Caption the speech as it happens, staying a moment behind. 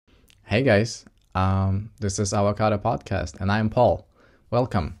Hey guys, this is AVOCADO podcast, and I'm Paul.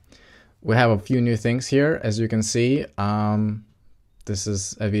 Welcome. We have a few new things here, as you can see. This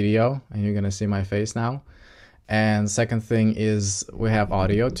is a video, and you're gonna see my face now. And second thing is we have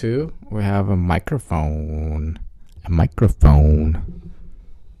audio too. We have a microphone.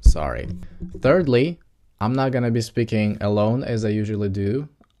 Sorry. Thirdly, I'm not gonna be speaking alone as I usually do,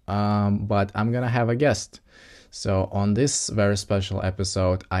 but I'm gonna have a guest. So on this very special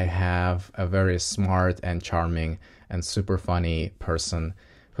episode, I have a very smart and charming and super funny person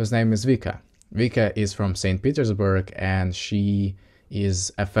whose name is Vika. Vika is from St. Petersburg and she is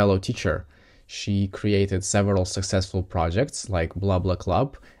a fellow teacher. She created several successful projects like BlahBlah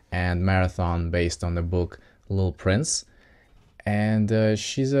Club and Marathon based on the book Little Prince. And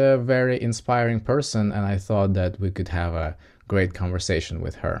she's a very inspiring person, and I thought that we could have a great conversation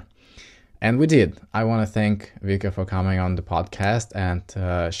with her. And we did. I want to thank Vika for coming on the podcast and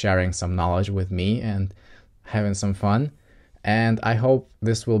sharing some knowledge with me and having some fun. And I hope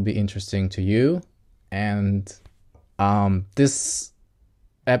this will be interesting to you. And this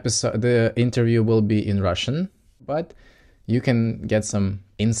episode, the interview will be in Russian, but you can get some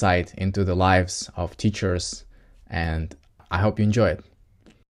insight into the lives of teachers, and I hope you enjoy it.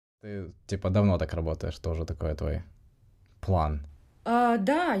 Ты типа давно так работаешь, тоже такой твой план?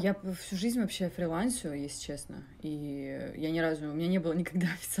 Да, я всю жизнь вообще фрилансю, если честно. И я ни разу, у меня не было никогда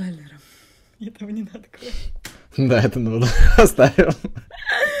официальной работы. Этого не надо говорить. Да, это надо оставим.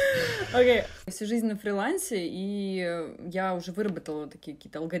 Окей. Всю жизнь на фрилансе, и я уже выработала такие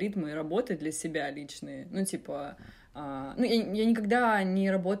какие-то алгоритмы работы для себя личные. Ну, типа... я никогда не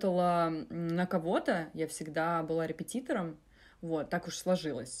работала на кого-то, я всегда была репетитором. Вот, так уж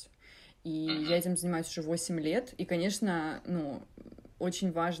сложилось. И я этим занимаюсь уже 8 лет. И, конечно,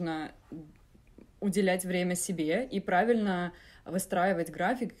 очень важно уделять время себе и правильно выстраивать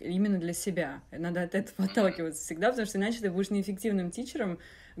график именно для себя. Надо от этого отталкиваться всегда, потому что иначе ты будешь неэффективным тичером,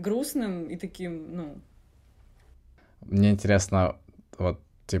 грустным и таким, Мне интересно, вот,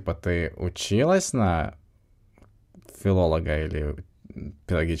 типа, ты училась на филолога или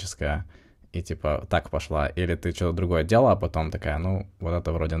педагогическое, и типа так пошла, или ты что-то другое делала, а потом такая, вот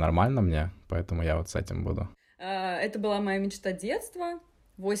это вроде нормально мне, поэтому я вот с этим буду. Это была моя мечта детства,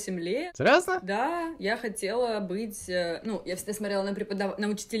 8 лет. Серьезно? Да, я хотела быть... я всегда смотрела на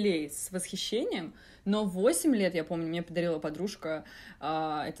учителей с восхищением, но в 8 лет, я помню, мне подарила подружка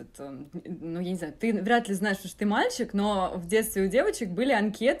я не знаю, ты вряд ли знаешь, что ты мальчик, но в детстве у девочек были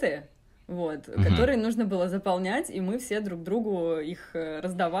анкеты, которые нужно было заполнять, и мы все друг другу их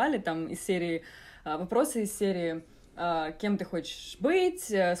раздавали, там, из серии, вопросы из серии, кем ты хочешь быть,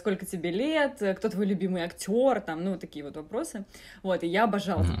 сколько тебе лет, кто твой любимый актер, там, такие вот вопросы, и я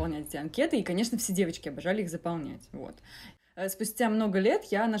обожала заполнять эти анкеты, и, конечно, все девочки обожали их заполнять, Спустя много лет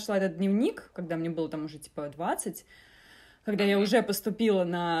я нашла этот дневник, когда мне было там уже, 20, когда я уже поступила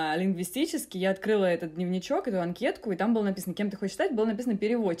на лингвистический, я открыла этот дневничок, эту анкетку, и там было написано, кем ты хочешь стать, было написано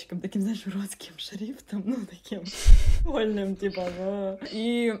переводчиком, таким, знаешь, уродским шрифтом, таким вольным,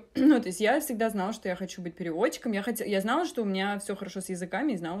 И, то есть я всегда знала, что я хочу быть переводчиком, я знала, что у меня все хорошо с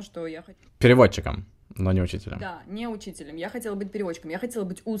языками, и знала, что я хочу... Переводчиком, но не учителем. Да, не учителем. Я хотела быть переводчиком. Я хотела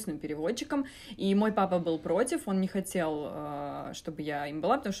быть устным переводчиком, и мой папа был против, он не хотел, чтобы я им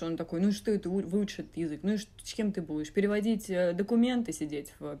была, потому что он такой, что это выучишь этот язык, с кем ты будешь? Переводить документы,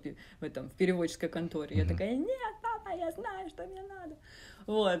 сидеть в переводческой конторе. Я такая, нет, папа, я знаю, что мне надо.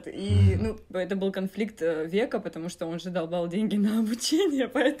 И, это был конфликт века, потому что он же долбал деньги на обучение,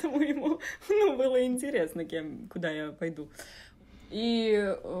 поэтому ему, было интересно, куда я пойду. И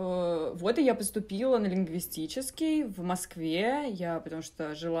и я поступила на лингвистический в Москве, потому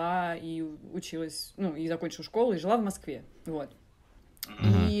что жила и училась, и закончила школу, и жила в Москве,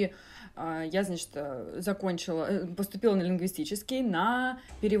 И я, поступила на лингвистический, на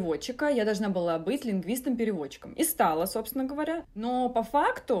переводчика, я должна была быть лингвистом-переводчиком, и стала, собственно говоря, но по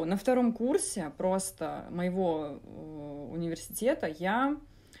факту на втором курсе просто моего университета я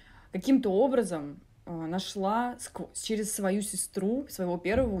каким-то образом нашла через свою сестру, своего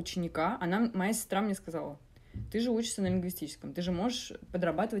первого ученика. Моя сестра мне сказала, ты же учишься на лингвистическом, ты же можешь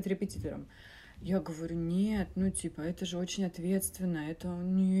подрабатывать репетитором. Я говорю, нет, это же очень ответственно, это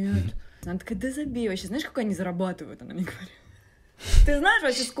нет. Она такая, да забей вообще, знаешь, как они зарабатывают? Она мне говорит. Ты знаешь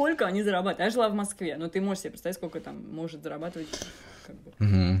вообще, сколько они зарабатывают? Я жила в Москве, ты можешь себе представить, сколько там может зарабатывать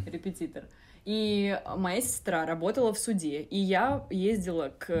репетитор. И моя сестра работала в суде, и я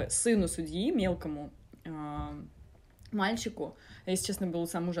ездила к сыну судьи, мелкому, мальчику, если честно, был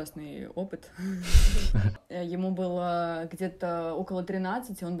самый ужасный опыт. Ему было где-то около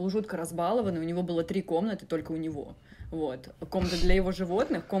 13, он был жутко разбалован, у него было 3 комнаты только у него. Вот. Комната для его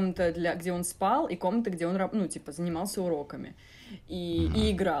животных, комната, где он спал, и комната, где он, ну, типа, занимался уроками.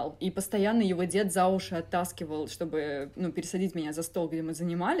 И играл. И постоянно его дед за уши оттаскивал, чтобы, ну, пересадить меня за стол, где мы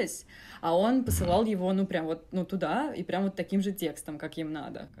занимались, а он посылал его, ну, прям вот, ну, туда, и прям вот таким же текстом, как им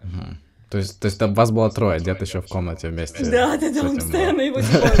надо. То есть вас было 3, дед еще в комнате вместе. Да, он постоянно его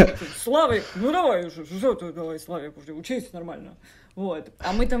типа, Славик, ну давай уже, что ты, давай, Славик, уже учись нормально. Вот.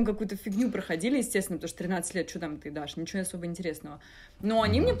 А мы там какую-то фигню проходили, естественно, потому что 13 лет, что там ты дашь, ничего особо интересного. Но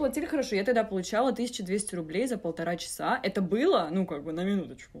они мне платили хорошо, я тогда получала 1200 рублей за 1,5 часа. Это было, ну, как бы, на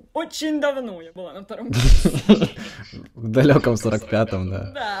минуточку, очень давно я была на 2 курсе. В далеком 45-м,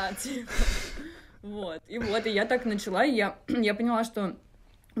 да. Да, типа. Вот, и я так начала, и я поняла, что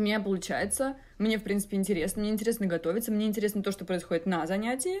у меня получается, мне, в принципе, интересно, мне интересно готовиться, мне интересно то, что происходит на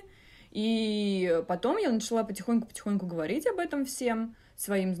занятии, и потом я начала потихоньку говорить об этом всем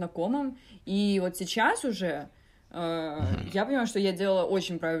своим знакомым, и вот сейчас уже я понимаю, что я делала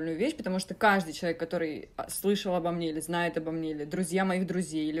очень правильную вещь, потому что каждый человек, который слышал обо мне или знает обо мне, или друзья моих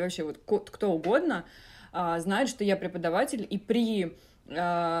друзей, или вообще вот кто угодно, знает, что я преподаватель, и при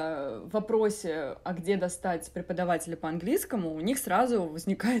вопросе, а где достать преподавателя по английскому, у них сразу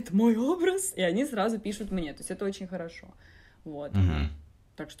возникает мой образ, и они сразу пишут мне. То есть это очень хорошо. Вот.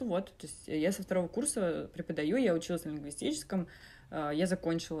 Так что вот. То есть я со 2 курса преподаю, я училась на лингвистическом, я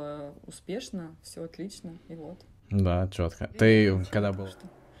закончила успешно, все отлично, и вот. Да, четко. Ты когда был?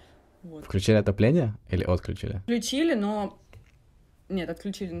 Вот. Включили отопление или отключили? Включили, но... Нет,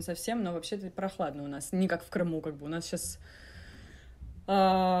 отключили не совсем, но вообще-то прохладно у нас. Не как в Крыму, как бы. У нас сейчас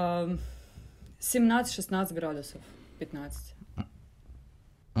 17-16 градусов, 15.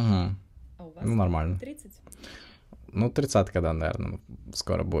 А у вас? Ну, нормально. 30? Ну, 30-ка, да, наверное,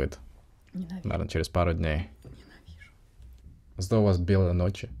 скоро будет. Ненавижу. Наверное, через пару дней. Ненавижу. Зато у вас белые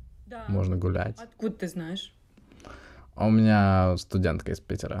ночи. Да. Можно гулять. Откуда ты знаешь? А у меня студентка из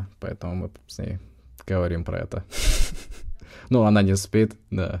Питера, поэтому мы с ней говорим про это. Ну, она не спит,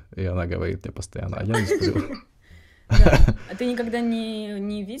 да, и она говорит мне постоянно, а я не сплю. Да. А ты никогда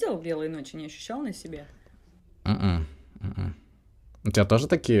не видел белые ночи, не ощущал на себе? У тебя тоже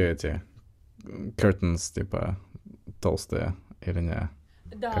такие эти curtains, типа, толстые или не?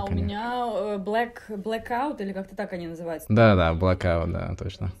 Да, как у они? меня blackout, или как-то так они называются. Да, blackout, да,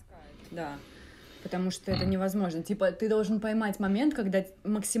 точно. Да, потому что это невозможно. Типа, ты должен поймать момент, когда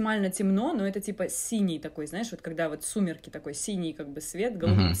максимально темно, но это типа синий такой, знаешь, вот когда вот сумерки такой, синий как бы свет,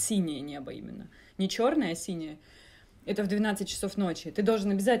 синее небо именно. Не черное, а синее. Это в 12 часов ночи. Ты должен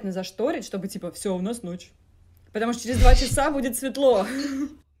обязательно зашторить, чтобы типа, все, у нас ночь. Потому что через 2 часа будет светло.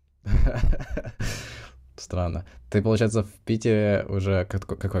 Странно. Ты, получается, в Питере уже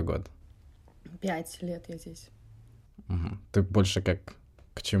какой год? 5 лет я здесь. Ты больше как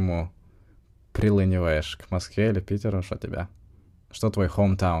к чему прилыниваешь? К Москве или Питеру? Что тебя? Что твой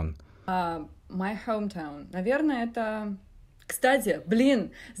hometown? My hometown. Наверное, это... Кстати,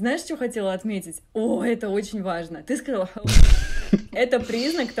 знаешь, что хотела отметить? О, это очень важно. Ты сказала hometown. Это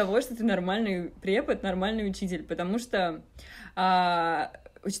признак того, что ты нормальный препод, нормальный учитель, потому что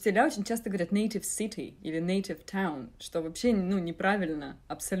учителя очень часто говорят native city или native town, что вообще, неправильно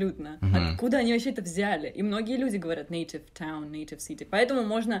абсолютно. Откуда они вообще это взяли? И многие люди говорят native town, native city. Поэтому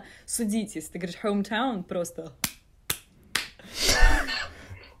можно судить, если ты говоришь hometown, просто...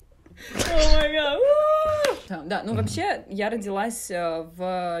 О май гад! Да, вообще, я родилась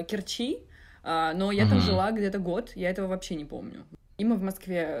в Керчи, но я там жила где-то год, я этого вообще не помню. И мы в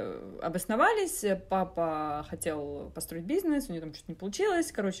Москве обосновались, папа хотел построить бизнес, у него там что-то не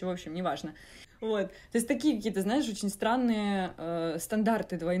получилось, короче, в общем, неважно. Вот. То есть такие какие-то, знаешь, очень странные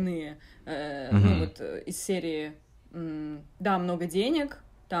стандарты двойные, из серии «Да, много денег»,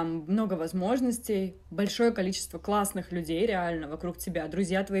 там много возможностей, большое количество классных людей реально вокруг тебя,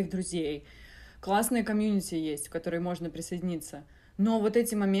 друзья твоих друзей, классные комьюнити есть, в которые можно присоединиться. Но вот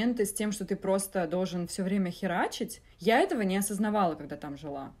эти моменты с тем, что ты просто должен все время херачить, я этого не осознавала, когда там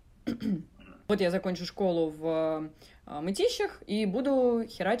жила. Вот я закончу школу в Мытищах и буду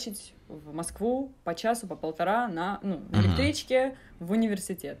херачить в Москву по часу, по полтора на электричке в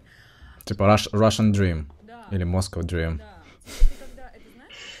университет. Типа Russian Dream или Moscow Dream. Да.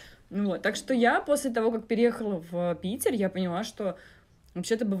 Вот, так что я после того, как переехала в Питер, я поняла, что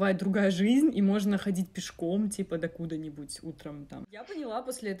вообще-то бывает другая жизнь, и можно ходить пешком, типа, до куда-нибудь утром там. Я поняла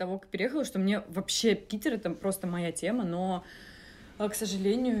после того, как переехала, что мне вообще Питер — это просто моя тема, но, к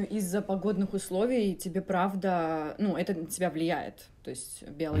сожалению, из-за погодных условий тебе, правда, это на тебя влияет. То есть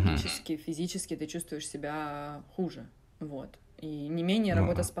биологически, физически ты чувствуешь себя хуже. вот, и не менее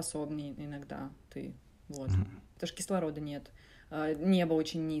работоспособный иногда ты, вот, потому что кислорода нет, небо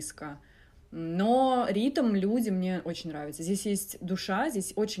очень низко, но ритм, люди мне очень нравятся, здесь есть душа,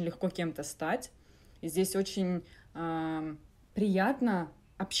 здесь очень легко кем-то стать, и здесь очень приятно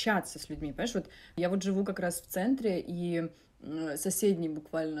общаться с людьми, понимаешь, вот я вот живу как раз в центре, и соседний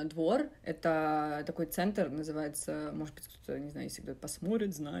буквально двор, это такой центр, называется, может быть, кто-то, не знаю, если кто-то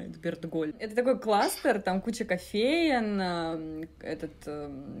посмотрит, знает, Бертголь. Это такой кластер, там куча кофеен,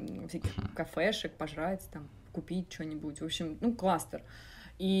 всяких кафешек, пожрать, там, купить что-нибудь, в общем, ну, кластер.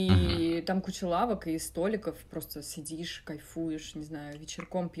 И там куча лавок и столиков, просто сидишь, кайфуешь, не знаю,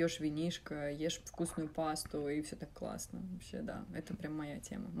 вечерком пьешь винишко, ешь вкусную пасту, и все так классно. Вообще, да, это прям моя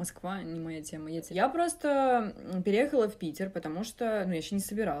тема. Москва не моя тема. Я просто переехала в Питер, потому что, ну, я еще не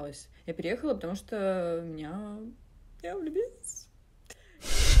собиралась. Я переехала, потому что я влюбилась.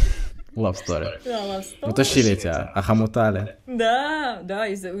 Love story. Да, love story. Утащили тебя, охомутали. Да,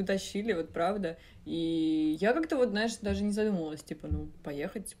 утащили, вот правда. И я как-то вот, знаешь, даже не задумывалась, типа, ну,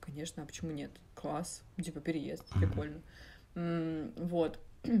 поехать, конечно, а почему нет? Класс, типа, переезд, прикольно. Вот.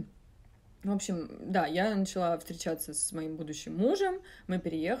 В общем, да, я начала встречаться с моим будущим мужем, мы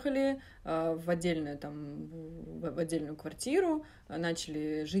переехали в отдельную квартиру,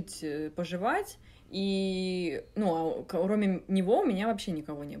 начали жить, поживать, и, ну, кроме него у меня вообще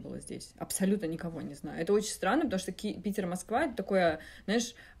никого не было здесь, абсолютно никого не знаю. Это очень странно, потому что Питер, Москва — это такое,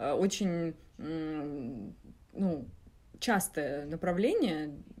 знаешь, очень, ну, частое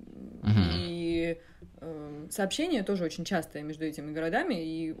направление, и сообщения тоже очень частые между этими городами,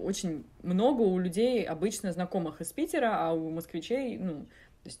 и очень много у людей обычно знакомых из Питера, а у москвичей, ну,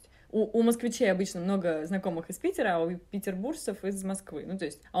 то есть у москвичей обычно много знакомых из Питера, а у петербуржцев из Москвы, ну, то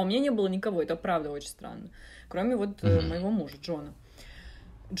есть, а у меня не было никого, это правда очень странно, кроме вот моего мужа, Джона.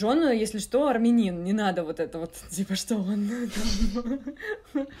 Джон, если что, армянин, не надо вот это вот, типа, что он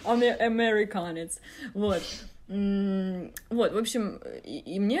американец, вот. Вот, в общем,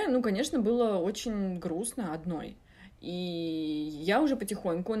 и мне, ну, конечно, было очень грустно одной. И я уже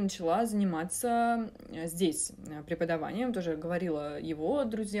потихоньку начала заниматься здесь преподаванием, тоже говорила его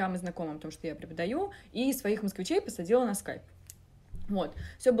друзьям и знакомым о том, что я преподаю, и своих москвичей посадила на скайп. Вот,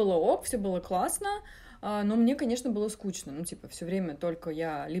 все было ок, все было классно, но мне, конечно, было скучно, ну, типа, все время только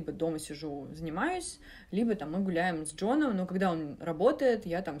я либо дома сижу, занимаюсь, либо там мы гуляем с Джоном, но когда он работает,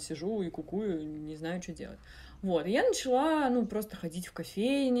 я там сижу и кукую, не знаю, что делать. Вот, и я начала, ну, просто ходить в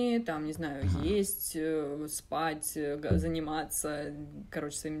кофейни, там, не знаю, есть, спать, заниматься,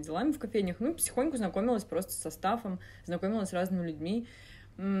 короче, своими делами в кофейнях, ну, потихоньку знакомилась просто со стафом, знакомилась с разными людьми.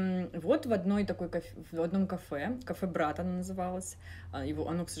 Вот в одном кафе «Брат» оно называлось,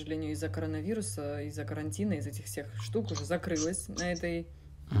 оно, к сожалению, из-за коронавируса, из-за карантина, из этих всех штук уже закрылось на этой,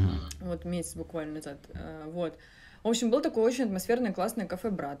 вот месяц буквально назад, вот. В общем, было такое очень атмосферное, классное кафе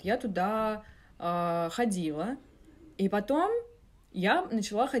 «Брат». Я туда ходила, и потом я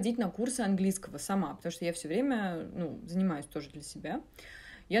начала ходить на курсы английского сама, потому что я все время, ну, занимаюсь тоже для себя.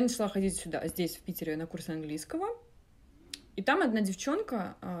 Я начала ходить здесь, в Питере, на курсы английского, и там одна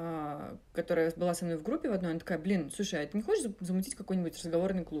девчонка, которая была со мной в группе в одной, она такая: блин, слушай, а ты не хочешь замутить какой-нибудь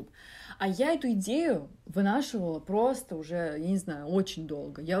разговорный клуб? А я эту идею вынашивала просто уже, я не знаю, очень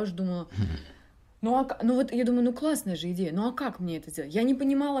долго. Я уже думала... Ну вот я думаю, ну классная же идея, ну а как мне это сделать? Я не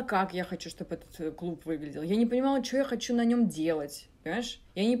понимала, как я хочу, чтобы этот клуб выглядел. Я не понимала, что я хочу на нем делать, понимаешь?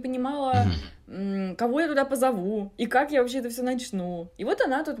 Я не понимала, кого я туда позову, и как я вообще это все начну. И вот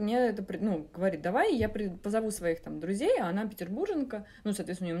она тут мне это, ну, говорит: давай я позову своих там друзей, а она петербурженка, ну,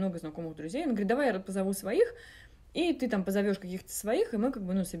 соответственно, у нее много знакомых друзей. Она говорит: давай я позову своих, и ты там позовешь каких-то своих, и мы как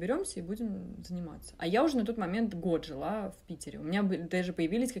бы, ну, соберемся и будем заниматься. А я уже на тот момент год жила в Питере. У меня даже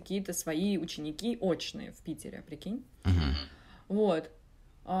появились какие-то свои ученики очные в Питере, прикинь. Вот.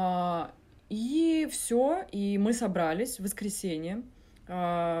 И все, и мы собрались в воскресенье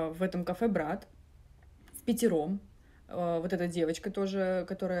в этом кафе «Брат» впятером. Вот эта девочка тоже,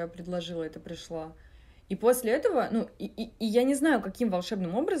 которая предложила это, пришла. И после этого, ну, и я не знаю, каким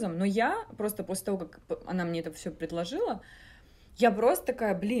волшебным образом, но я просто после того, как она мне это все предложила, я просто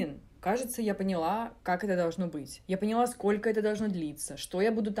такая: блин, кажется, я поняла, как это должно быть. Я поняла, сколько это должно длиться, что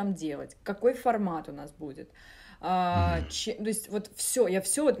я буду там делать, какой формат у нас будет. То есть вот все, я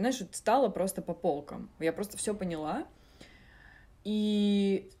все, вот, знаешь, вот стала просто по полкам. Я просто все поняла.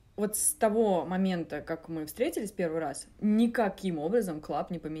 И вот с того момента, как мы встретились первый раз, никаким образом клаб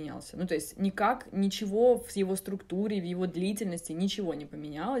не поменялся. Ну, то есть ничего в его структуре, в его длительности, ничего не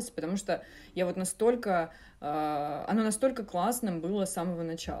поменялось, потому что я вот настолько... оно настолько классным было с самого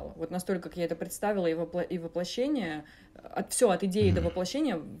начала. Вот настолько, как я это представила, и воплощение, от идеи до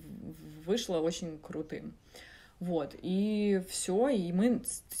воплощения вышло очень крутым. Вот, и все, и мы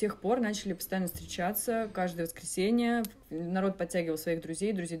с тех пор начали постоянно встречаться каждое воскресенье. Народ подтягивал своих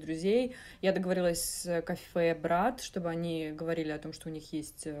друзей. Я договорилась с кафе «Брат», чтобы они говорили о том, что у них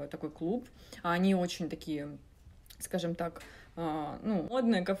есть такой клуб. А они очень такие, скажем так,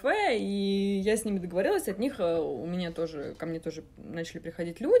 модное кафе, и я с ними договорилась, от них ко мне тоже начали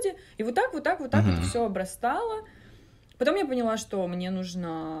приходить люди, и вот так это все обрастало. Потом я поняла, что мне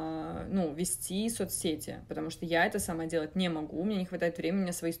нужно, вести соцсети, потому что я это сама делать не могу, мне не хватает времени, у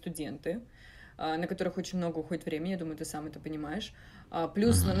меня свои студенты, на которых очень много уходит времени, я думаю, ты сам это понимаешь.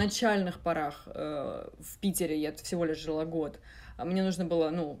 Плюс на начальных порах в Питере я всего лишь жила год, мне нужно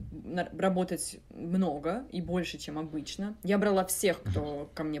было, работать много и больше, чем обычно. Я брала всех,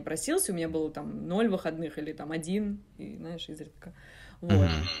 кто ко мне просился, у меня было там 0 выходных или там 1, и, знаешь, изредка. Вот.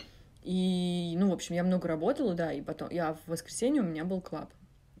 И, в общем, я много работала, да, и потом в воскресенье у меня был клаб.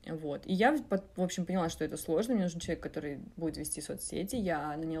 Вот. И я, в общем, поняла, что это сложно, мне нужен человек, который будет вести соцсети.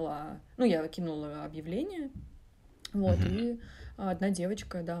 Я кинула объявление, вот, и одна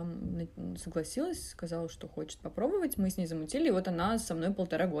девочка, да, согласилась, сказала, что хочет попробовать, мы с ней замутили, и вот она со мной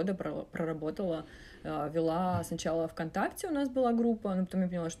 1,5 года проработала, вела сначала ВКонтакте, у нас была группа, но потом я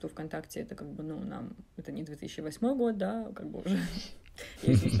поняла, что ВКонтакте это как бы, это не 2008 год, да, как бы уже...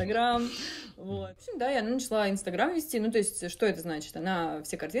 Есть Инстаграм, вот. В общем, да, я начала Инстаграм вести, то есть, что это значит? Она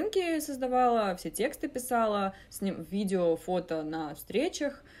все картинки создавала, все тексты писала, видео, фото на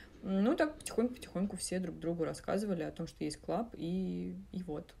встречах, так потихоньку все друг другу рассказывали о том, что есть клаб, и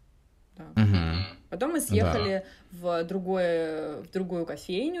вот, да. Потом мы съехали в другую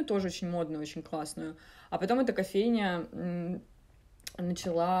кофейню, тоже очень модную, очень классную, а потом эта кофейня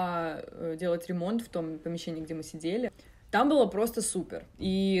начала делать ремонт в том помещении, где мы сидели. Там было просто супер.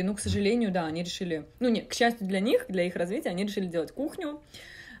 И, к сожалению, да, они решили... к счастью для них, для их развития, они решили делать кухню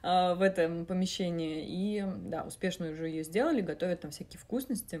в этом помещении. И, да, успешно уже ее сделали, готовят там всякие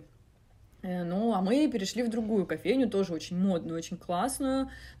вкусности. А мы перешли в другую кофейню, тоже очень модную, очень классную.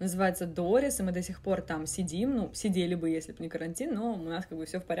 Называется Дорис, и мы до сих пор там сидим. Сидели бы, если бы не карантин, но у нас как бы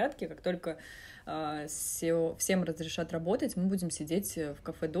все в порядке. Как только всем разрешат работать, мы будем сидеть в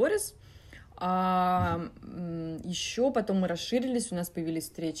кафе Дорис. Еще потом мы расширились, у нас появились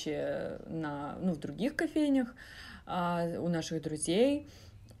встречи в других кофейнях у наших друзей,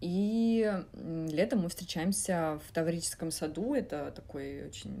 и летом мы встречаемся в Таврическом саду, это такой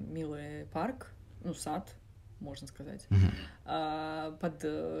очень милый парк, сад, можно сказать, под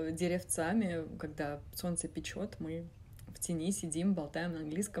деревцами, когда солнце печет, мы в тени сидим, болтаем на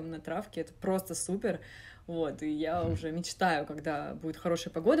английском, на травке, это просто супер. Вот, и я уже мечтаю, когда будет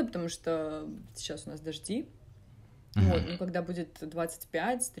хорошая погода, потому что сейчас у нас дожди. Вот, когда будет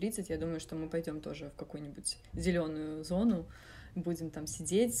 25-30, я думаю, что мы пойдем тоже в какую-нибудь зеленую зону, будем там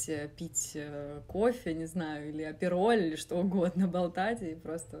сидеть, пить кофе, не знаю, или апероль, или что угодно, болтать, и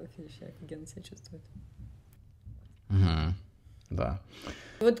просто вообще офигенно себя чувствовать. Да.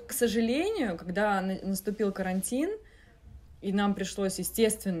 Вот, к сожалению, когда наступил карантин, и нам пришлось,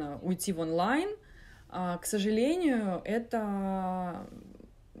 естественно, уйти в онлайн, к сожалению, это,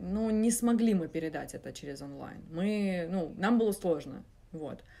 не смогли мы передать это через онлайн. Нам было сложно,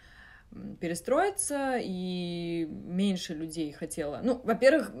 вот, перестроиться, и меньше людей хотело.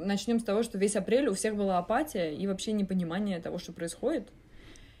 Во-первых, начнем с того, что весь апрель у всех была апатия и вообще непонимание того, что происходит.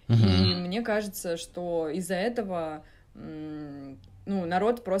 И мне кажется, что из-за этого,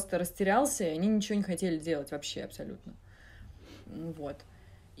 народ просто растерялся, и они ничего не хотели делать вообще абсолютно. Вот.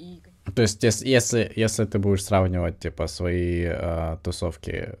 То есть, если ты будешь сравнивать, типа, свои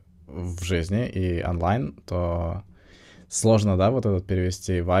тусовки в жизни и онлайн, то сложно, да, вот этот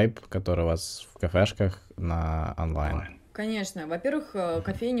перевести вайб, который у вас в кафешках, на онлайн? Конечно. Во-первых,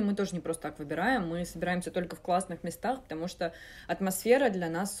 кофейни мы тоже не просто так выбираем, мы собираемся только в классных местах, потому что атмосфера для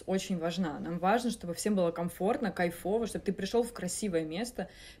нас очень важна. Нам важно, чтобы всем было комфортно, кайфово, чтобы ты пришел в красивое место,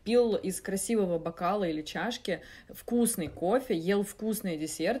 пил из красивого бокала или чашки вкусный кофе, ел вкусные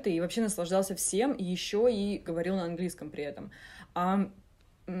десерты и вообще наслаждался всем, и еще и говорил на английском при этом.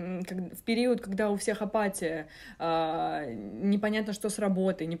 В период, когда у всех апатия, непонятно, что с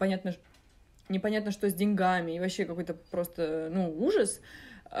работой, непонятно, что с деньгами, и вообще какой-то просто, ужас,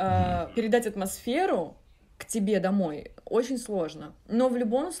 передать атмосферу к тебе домой очень сложно. Но в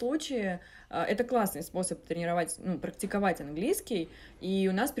любом случае это классный способ практиковать английский, и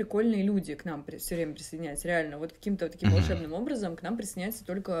у нас прикольные люди к нам все время присоединяются, реально, вот каким-то таким волшебным образом к нам присоединяются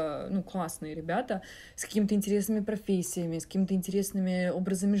только, классные ребята с какими-то интересными профессиями, с какими-то интересными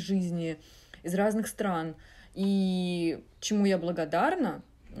образами жизни из разных стран, и чему я благодарна,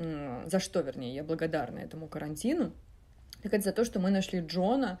 за что, вернее, я благодарна этому карантину, Так это за то, что мы нашли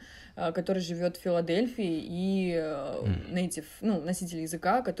Джона, который живет в Филадельфии, и native, носитель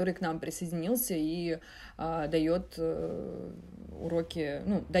языка, который к нам присоединился и дает уроки,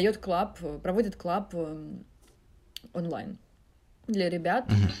 дает клаб, проводит клаб онлайн для ребят.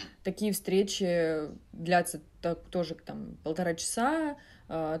 Такие встречи длятся тоже там 1,5 часа,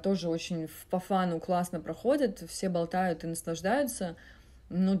 тоже очень по фану классно проходят, все болтают и наслаждаются.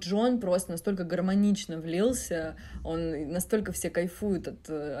 Но Джон просто настолько гармонично влился, он настолько все кайфуют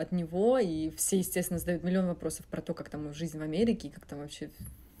от него, и все, естественно, задают миллион вопросов про то, как там жизнь в Америке, как там вообще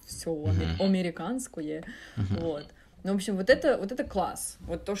все американское. Вот. Ну, в общем, вот это класс.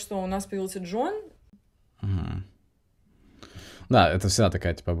 Вот то, что у нас появился Джон. Да, это всегда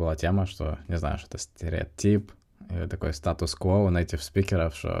такая, типа, была тема, что, не знаю, что это стереотип, или такой статус-кво у native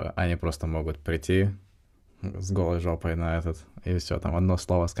спикеров, что они просто могут прийти с голой жопой на этот, и все, там одно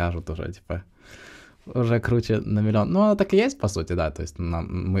слово скажут уже, типа, уже круче на миллион. Ну, так и есть, по сути, да, то есть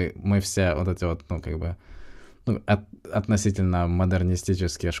мы все вот эти вот, относительно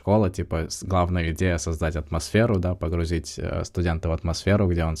модернистические школы, типа, главная идея создать атмосферу, да, погрузить студента в атмосферу,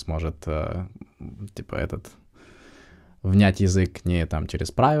 где он сможет, типа, внять язык не там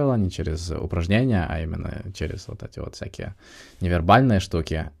через правила, не через упражнения, а именно через вот эти вот всякие невербальные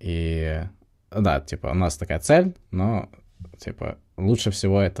штуки, и... Да, типа, у нас такая цель, но, типа, лучше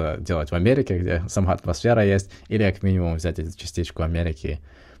всего это делать в Америке, где сама атмосфера есть, или, как минимум, взять эту частичку Америки и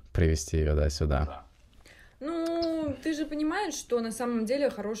привезти ее, да, сюда. Ну, ты же понимаешь, что на самом деле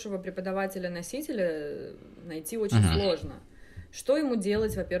хорошего преподавателя-носителя найти очень сложно. Что ему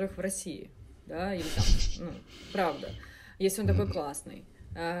делать, во-первых, в России, да, или там, правда, если он такой классный.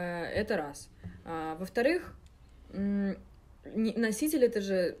 Это раз. Во-вторых, носитель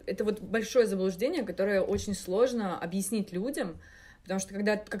это вот большое заблуждение, которое очень сложно объяснить людям, потому что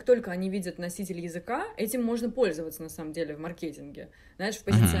как только они видят носитель языка, этим можно пользоваться на самом деле в маркетинге, знаешь, в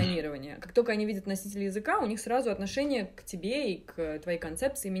позиционировании. Как только они видят носитель языка, у них сразу отношение к тебе и к твоей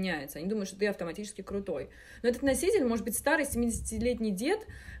концепции меняется. Они думают, что ты автоматически крутой. Но этот носитель может быть старый 70-летний дед,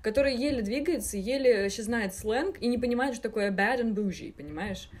 который еле двигается, еле еще знает сленг и не понимает, что такое bad and bougie,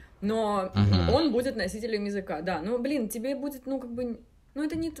 понимаешь? Но он будет носителем языка, да. Но, тебе будет,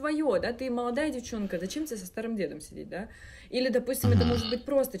 это не твое, да, ты молодая девчонка, зачем тебе со старым дедом сидеть, да? Или, допустим, это может быть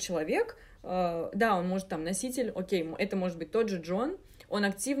просто человек, да, он может там носитель, окей, это может быть тот же Джон, он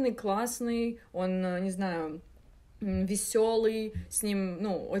активный, классный, он, не знаю, веселый, с ним,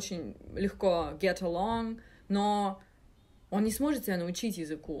 очень легко get along, но он не сможет тебя научить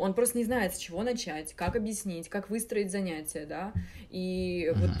языку, он просто не знает, с чего начать, как объяснить, как выстроить занятия, да,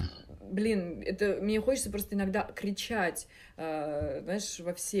 и вот, мне хочется просто иногда кричать, знаешь,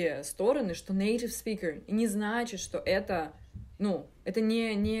 во все стороны, что native speaker не значит, что это, это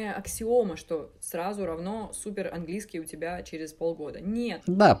не аксиома, что сразу равно супер английский у тебя через полгода. Нет.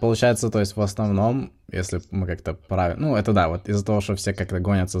 Да, получается, то есть в основном, если мы как-то правильно... это да, вот из-за того, что все как-то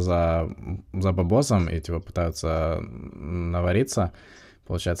гонятся за бабосом и типа пытаются навариться,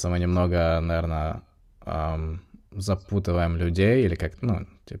 получается, мы немного, наверное, запутываем людей или как,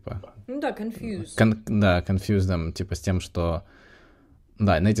 типа... да, confuse. Confuse them, типа с тем, что...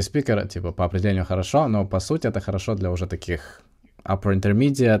 Да, native speaker, типа, по определению хорошо, но по сути это хорошо для уже таких upper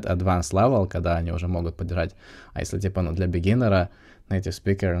intermediate, advanced level, когда они уже могут поддержать. А если, типа, для beginner, native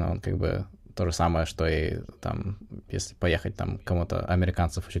speaker, он как бы то же самое, что и там, если поехать там кому-то,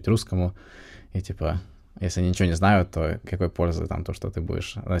 американцев учить русскому, и типа, если они ничего не знают, то какой пользы там то, что ты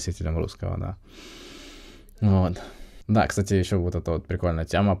будешь носителем русского, да. Вот. Да, кстати, еще вот эта вот прикольная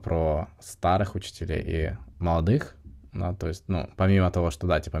тема про старых учителей и молодых, да, то есть, помимо того, что,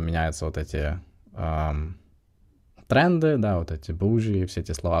 да, типа, меняются вот эти тренды, да, вот эти бougie, все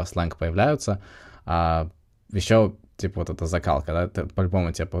эти слова, сленг появляются, еще, типа, вот эта закалка, да,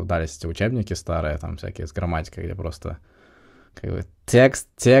 по-любому тебе попадались эти учебники старые, там, всякие с грамматикой, где просто, как бы,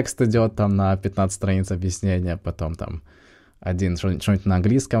 текст идет там на 15 страниц объяснения, потом там что-нибудь на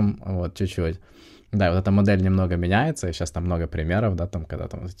английском, вот, чуть-чуть. Да, вот эта модель немного меняется, и сейчас там много примеров, да, там, когда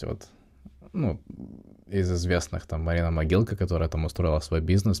там эти вот, из известных, там, Марина Могилка, которая там устроила свой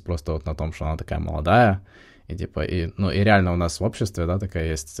бизнес просто вот на том, что она такая молодая, и, типа, и реально у нас в обществе, да, такая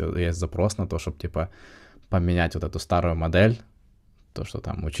есть запрос на то, чтобы, типа, поменять вот эту старую модель, то, что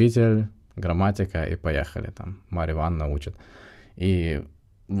там учитель, грамматика, и поехали, там, Марья Ивановна учит. И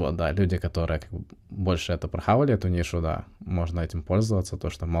вот, да, люди, которые как бы больше это прохавали, эту нишу, да, можно этим пользоваться, то,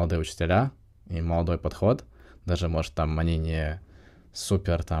 что молодые учителя и молодой подход, даже, может, там, они не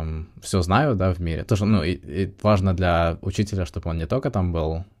супер там все знают, да, в мире. Тоже, и важно для учителя, чтобы он не только там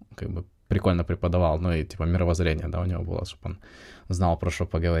был, как бы, прикольно преподавал, но и, типа, мировоззрение, да, у него было, чтобы он знал, про что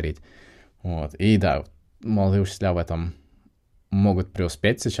поговорить. Вот. И, да, молодые учителя в этом могут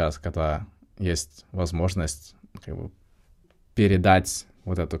преуспеть сейчас, когда есть возможность как бы передать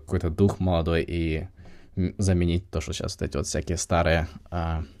вот этот какой-то дух молодой и заменить то, что сейчас вот эти вот всякие старые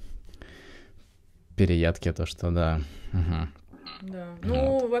переедки, то, что, да. Да.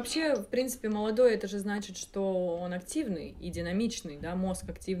 Ну, вообще, в принципе, молодой, это же значит, что он активный и динамичный, да, мозг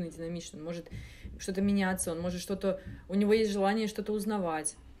активный, динамичный, он может что-то меняться, он может что-то, у него есть желание что-то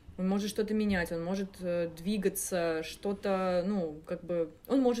узнавать, он может что-то менять, он может двигаться, что-то, ну, как бы,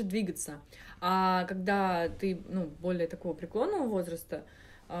 он может двигаться. А когда ты, ну, более такого преклонного возраста,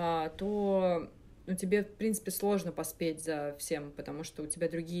 то ну, тебе, в принципе, сложно поспеть за всем, потому что у тебя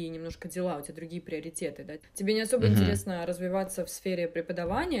другие немножко дела, у тебя другие приоритеты, да. Тебе не особо интересно развиваться в сфере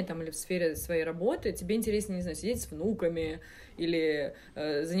преподавания там, или в сфере своей работы, тебе интереснее, не знаю, сидеть с внуками или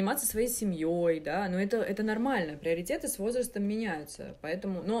заниматься своей семьей, да, но это нормально, приоритеты с возрастом меняются,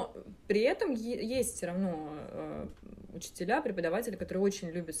 поэтому, но при этом есть все равно учителя, преподаватели, которые очень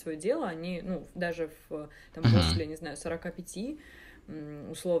любят свое дело, они, ну, даже там, после, не знаю, 45,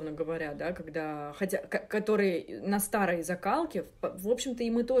 условно говоря, да, когда, хотя, которые на старой закалке, в общем-то, и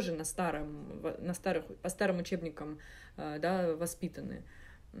мы тоже по старым учебникам, да, воспитаны.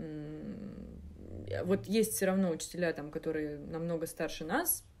 Вот есть все равно учителя, там, которые намного старше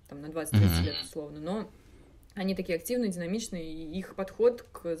нас, там, на 20-30 лет условно, но они такие активные, динамичные, и их подход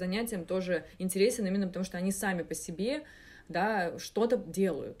к занятиям тоже интересен именно потому, что они сами по себе, да, что-то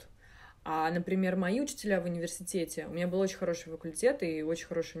делают. А, например, мои учителя в университете, у меня был очень хороший факультет и очень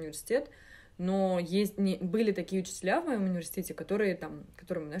хороший университет, но были такие учителя в моем университете,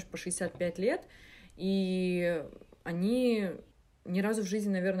 которым, знаешь, по 65 лет, и они ни разу в жизни,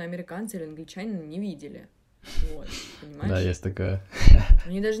 наверное, американца или англичанина не видели. Вот, понимаешь? Да, есть такое.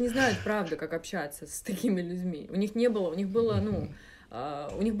 Они даже не знают, правда, как общаться с такими людьми. У них было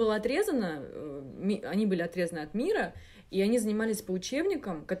отрезано, они были отрезаны от мира, и они занимались по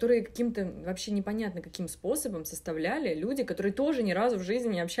учебникам, которые каким-то вообще непонятно каким способом составляли люди, которые тоже ни разу в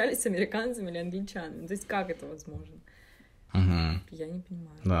жизни не общались с американцами или англичанами. То есть как это возможно? Я не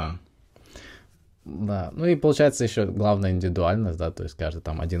понимаю. Да. Да, ну и получается еще главная индивидуальность, да, то есть каждый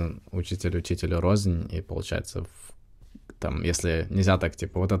там один учителю рознь, и получается, там, если нельзя так,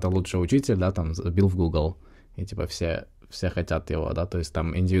 типа, вот это лучший учитель, да, там, забил в Google, и типа все хотят его, да, то есть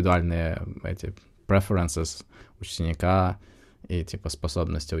там индивидуальные эти preferences ученика и типа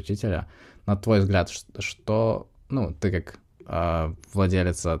способности учителя. На твой взгляд, что ну, ты как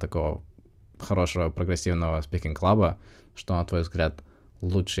владелец такого хорошего прогрессивного спикинг-клаба, что, на твой взгляд,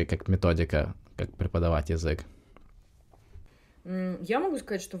 лучше как методика, как преподавать язык? Я могу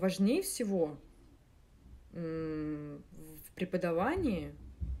сказать, что важнее всего в преподавании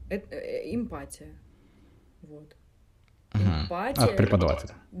это эмпатия. Вот. Эмпатия. От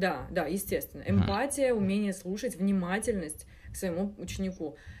преподавателя. Да, естественно. Эмпатия, умение слушать, внимательность к своему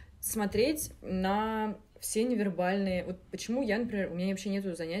ученику. Смотреть на все невербальные... Вот почему я, например, у меня вообще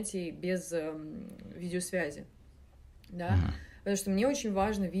нету занятий без видеосвязи. Да? Потому что мне очень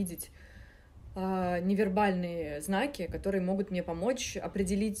важно видеть невербальные знаки, которые могут мне помочь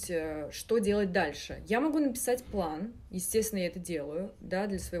определить, что делать дальше. Я могу написать план, естественно, я это делаю, да,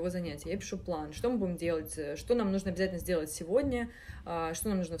 для своего занятия. Я пишу план, что мы будем делать, что нам нужно обязательно сделать сегодня, что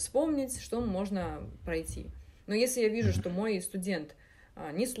нам нужно вспомнить, что можно пройти. Но если я вижу, что мой студент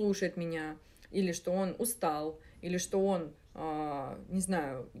не слушает меня, или что он устал, или что он, не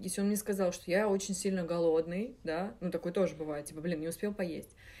знаю, если он мне сказал, что я очень сильно голодный, да, ну такое тоже бывает, типа, не успел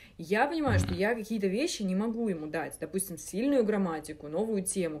поесть. Я понимаю, что я какие-то вещи не могу ему дать, допустим, сильную грамматику, новую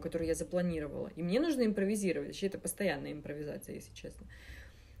тему, которую я запланировала, и мне нужно импровизировать, вообще это постоянная импровизация, если честно.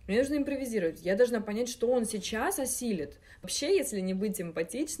 Мне нужно импровизировать, я должна понять, что он сейчас осилит. Вообще, если не быть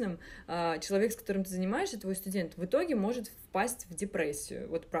эмпатичным, человек, с которым ты занимаешься, твой студент, в итоге может впасть в депрессию,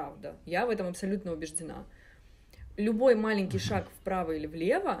 вот правда, я в этом абсолютно убеждена. Любой маленький шаг вправо или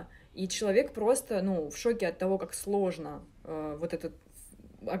влево, и человек просто, в шоке от того, как сложно вот этот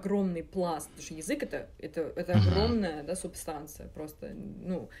огромный пласт, потому что язык это огромная, да, субстанция, просто,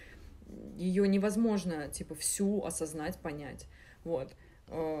 ее невозможно, типа, всю осознать, понять, вот,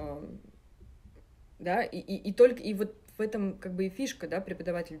 да, и только, и вот в этом, как бы, и фишка, да,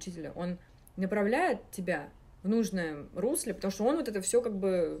 преподаватель, учителя, он направляет тебя в нужное русле, потому что он вот это все как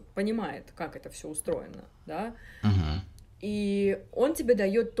бы понимает, как это все устроено, да, и он тебе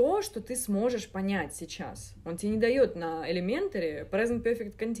дает то, что ты сможешь понять сейчас. Он тебе не дает на элементаре present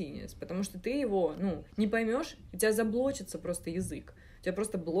perfect continuous, потому что ты его, не поймешь, у тебя заблочится просто язык. У тебя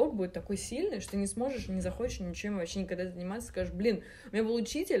просто блок будет такой сильный, что ты не сможешь, не захочешь ничем вообще никогда заниматься. Скажешь, у меня был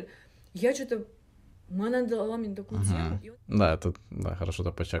учитель, я что-то... Она дала мне такую тему. Да, это хорошо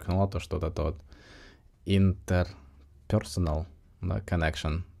ты подчеркнула, то, что это вот interpersonal да,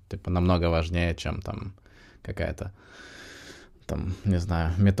 connection, типа, намного важнее, чем там какая-то, там, не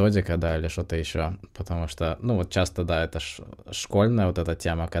знаю, методика, да, или что-то еще, потому что, ну, вот часто, да, это школьная вот эта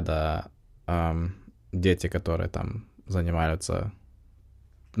тема, когда дети, которые там занимаются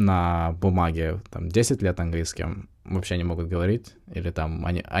на бумаге там 10 лет английским, вообще не могут говорить, или там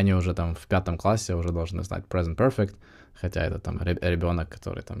они уже там в 5 классе уже должны знать present perfect, хотя это там ребенок,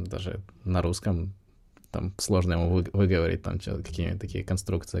 который там даже на русском, там сложно ему выговорить там какие-нибудь такие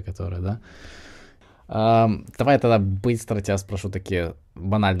конструкции, которые, да. Давай тогда быстро тебя спрошу такие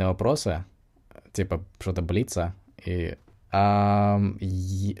банальные вопросы, типа что-то блица, и онлайн,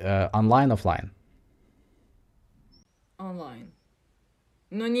 офлайн? Онлайн.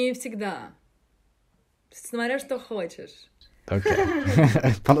 Но не всегда. Смотря что хочешь. Окей.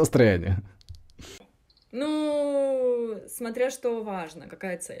 По настроению. Ну, смотря что важно,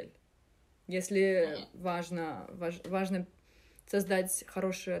 какая цель. Если важно создать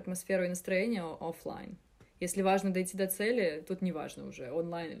хорошую атмосферу и настроение, офлайн. Если важно дойти до цели, тут не важно уже,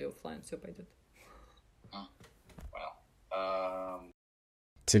 онлайн или офлайн, все пойдет.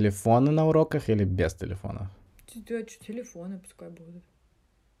 Телефоны на уроках или без телефонов? Да, телефоны пускай будут.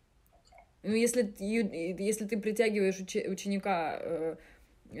 Ну, если ты притягиваешь ученика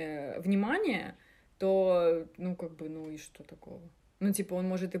внимание, то, ну, как бы, ну и что такого? Ну, типа, он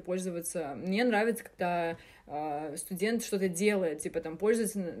может и пользоваться... Мне нравится, когда студент что-то делает, типа, там,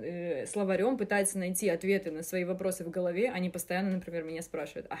 пользуется словарем, пытается найти ответы на свои вопросы в голове. Они постоянно, например, меня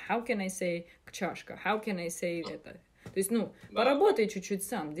спрашивают, а how can I say чашка? How can I say это? То есть, ну, поработай чуть-чуть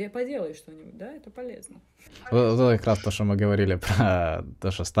сам, поделай что-нибудь, да, это полезно. Вот как раз то, что мы говорили про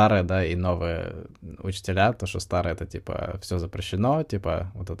то, что старые, да, и новые учителя, то, что старые, это, типа, все запрещено,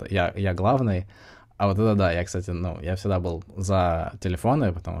 типа, вот это я главный, а вот это, да, я, кстати, ну, я всегда был за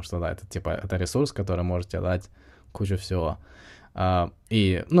телефоны, потому что, да, это, типа, это ресурс, который может тебе дать кучу всего.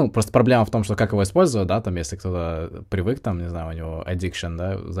 И, ну, просто проблема в том, что как его использовать, да, там, если кто-то привык, там, не знаю, у него addiction,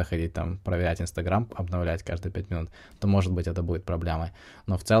 да, заходить там, проверять Инстаграм, обновлять каждые 5 минут, то, может быть, это будет проблемой.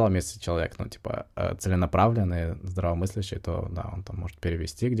 Но в целом, если человек, ну, типа, целенаправленный, здравомыслящий, то, да, он там может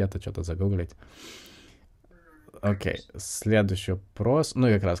перевести где-то, что-то загуглить. Окей, следующий вопрос, ну,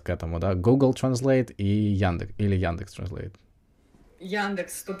 и как раз к этому, да, Google Translate и Яндекс, или Яндекс Translate?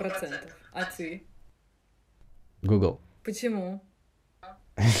 Яндекс 100%. А ты? Google. Почему?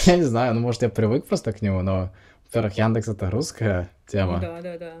 Я не знаю, ну, может, я привык просто к нему, но, во-первых, Яндекс — это русская тема.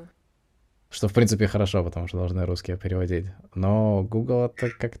 Да. Что, в принципе, хорошо, потому что должны русские переводить. Но Google —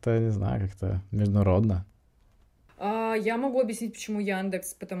 это как-то, не знаю, как-то международно. Я могу объяснить, почему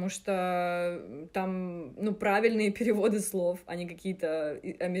Яндекс, потому что там, ну, правильные переводы слов, а не какие-то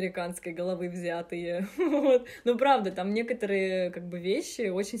американской головы взятые. Вот. Ну, правда, там некоторые, как бы, вещи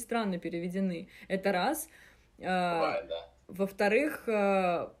очень странно переведены. Это раз. Бывает, да. Во-вторых,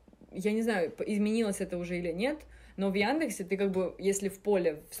 я не знаю, изменилось это уже или нет, но в Яндексе ты, как бы, если в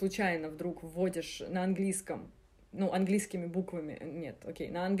поле случайно вдруг вводишь на английском, ну, английскими буквами, нет,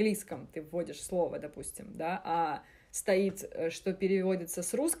 окей, на английском ты вводишь слово, допустим, да, а стоит, что переводится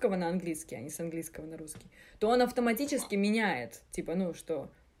с русского на английский, а не с английского на русский, то он автоматически меняет, типа, ну,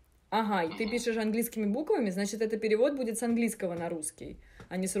 что, ага, и ты пишешь английскими буквами, значит, это перевод будет с английского на русский,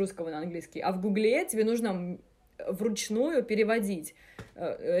 а не с русского на английский. А в Гугле тебе нужно вручную переводить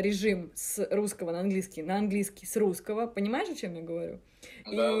режим с русского на английский с русского. Понимаешь, о чем я говорю?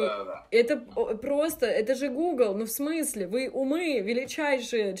 Да. Это просто, это же Google, ну в смысле, вы умы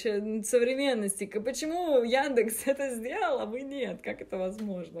величайшие современности. Почему Яндекс это сделал, а вы нет? Как это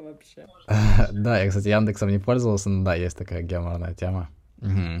возможно вообще? Да, я, кстати, Яндексом не пользовался, но да, есть такая геморная тема.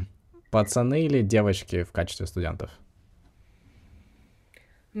 Пацаны или девочки в качестве студентов?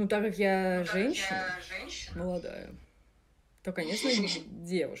 Ну, так как я женщина молодая, то, конечно,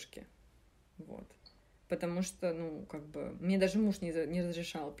 девушки. Вот. Потому что, ну, как бы, мне даже муж не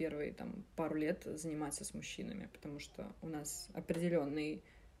разрешал первые, там, пару лет заниматься с мужчинами, потому что у нас определенный,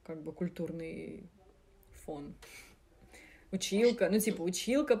 как бы, культурный фон. Училка, ну, типа,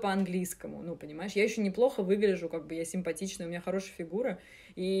 училка по-английскому, ну, понимаешь, я еще неплохо выгляжу, как бы, я симпатичная, у меня хорошая фигура,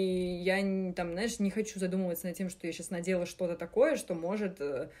 и я, там, знаешь, не хочу задумываться над тем, что я сейчас надела что-то такое, что может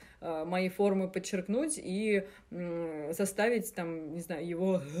мои формы подчеркнуть и заставить, там, не знаю,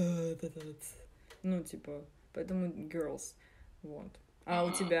 его, ну, типа, поэтому girls, вот. А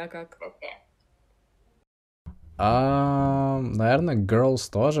у тебя как? Наверное, girls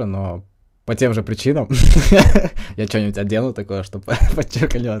тоже, но по тем же причинам. Я что-нибудь одену такое, что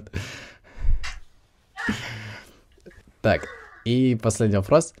подчеркнет. Так, и последний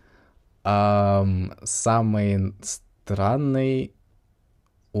вопрос. Самый странный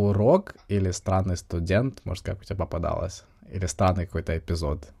урок или странный студент, может, как у тебя попадалось, или странный какой-то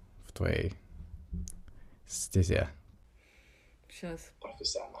эпизод в твоей стезе? Сейчас.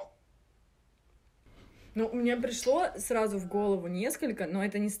 Профессионал. Ну, мне пришло сразу в голову несколько, но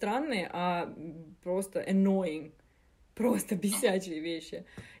это не странные, а просто annoying, просто бесячие вещи.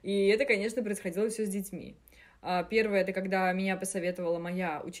 И это, конечно, происходило все с детьми. Первое, это когда меня посоветовала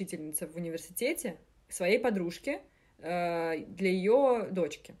моя учительница в университете своей подружке для ее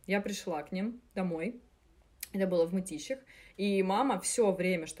дочки. Я пришла к ним домой, это было в Мытищах, и мама все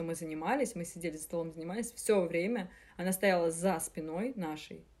время, что мы занимались, мы сидели за столом, занимались, все время она стояла за спиной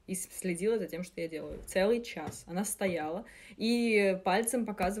нашей и следила за тем, что я делаю. Целый час она стояла и пальцем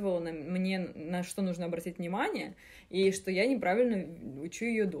показывала мне, на что нужно обратить внимание, и что я неправильно учу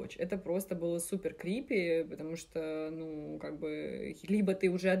ее дочь. Это просто было супер крипи, потому что, ну, как бы, либо ты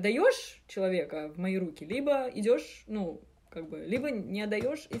уже отдаешь человека в мои руки, либо идешь, ну, как бы, либо не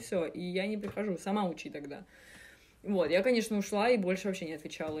отдаешь, и все, и я не прихожу, сама учи тогда. Вот, я, конечно, ушла и больше вообще не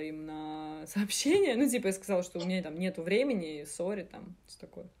отвечала им на сообщения. Ну, типа, я сказала, что у меня там нету времени, сори, там, все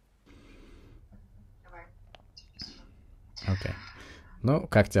такое. Окей. Ну,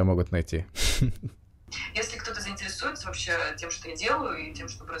 как тебя могут найти? Если кто-то заинтересуется вообще тем, что я делаю и тем,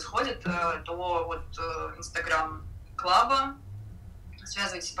 что происходит, то вот Инстаграм Клаба,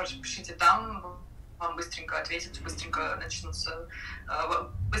 связывайтесь, пишите там, вам быстренько ответят, быстренько начнутся,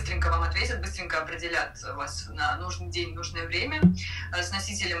 быстренько вам ответят, быстренько определят вас на нужный день, нужное время, с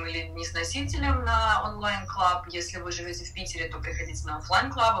носителем или не с носителем на онлайн-клаб. Если вы живете в Питере, то приходите на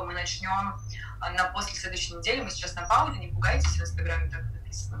офлайн-клаб, мы начнем после следующей недели. Мы сейчас на паузе, не пугайтесь, в Инстаграме так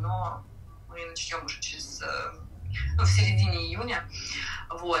написано, но мы начнем уже в середине июня.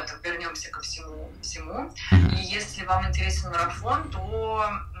 Вот, вернемся ко всему. И если вам интересен марафон, то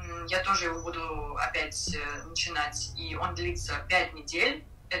я тоже его буду опять начинать, и он длится 5 недель.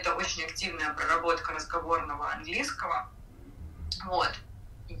 Это очень активная проработка разговорного английского. Вот.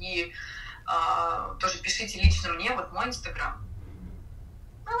 И тоже пишите лично мне, вот мой Инстаграм.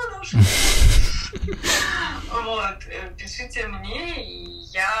 Вот, пишите мне, и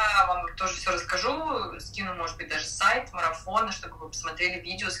я вам тоже все расскажу, скину, может быть, даже сайт марафона, чтобы вы посмотрели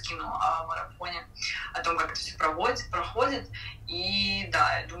видео, скину о марафоне, о том, как это все проходит. И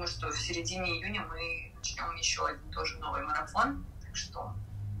да, я думаю, что в середине июня мы начнем еще один тоже новый марафон. Так что,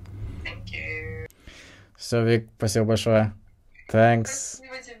 thank you. Все, Вик, спасибо большое. Thanks.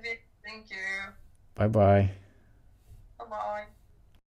 Спасибо тебе, thank you. Bye-bye.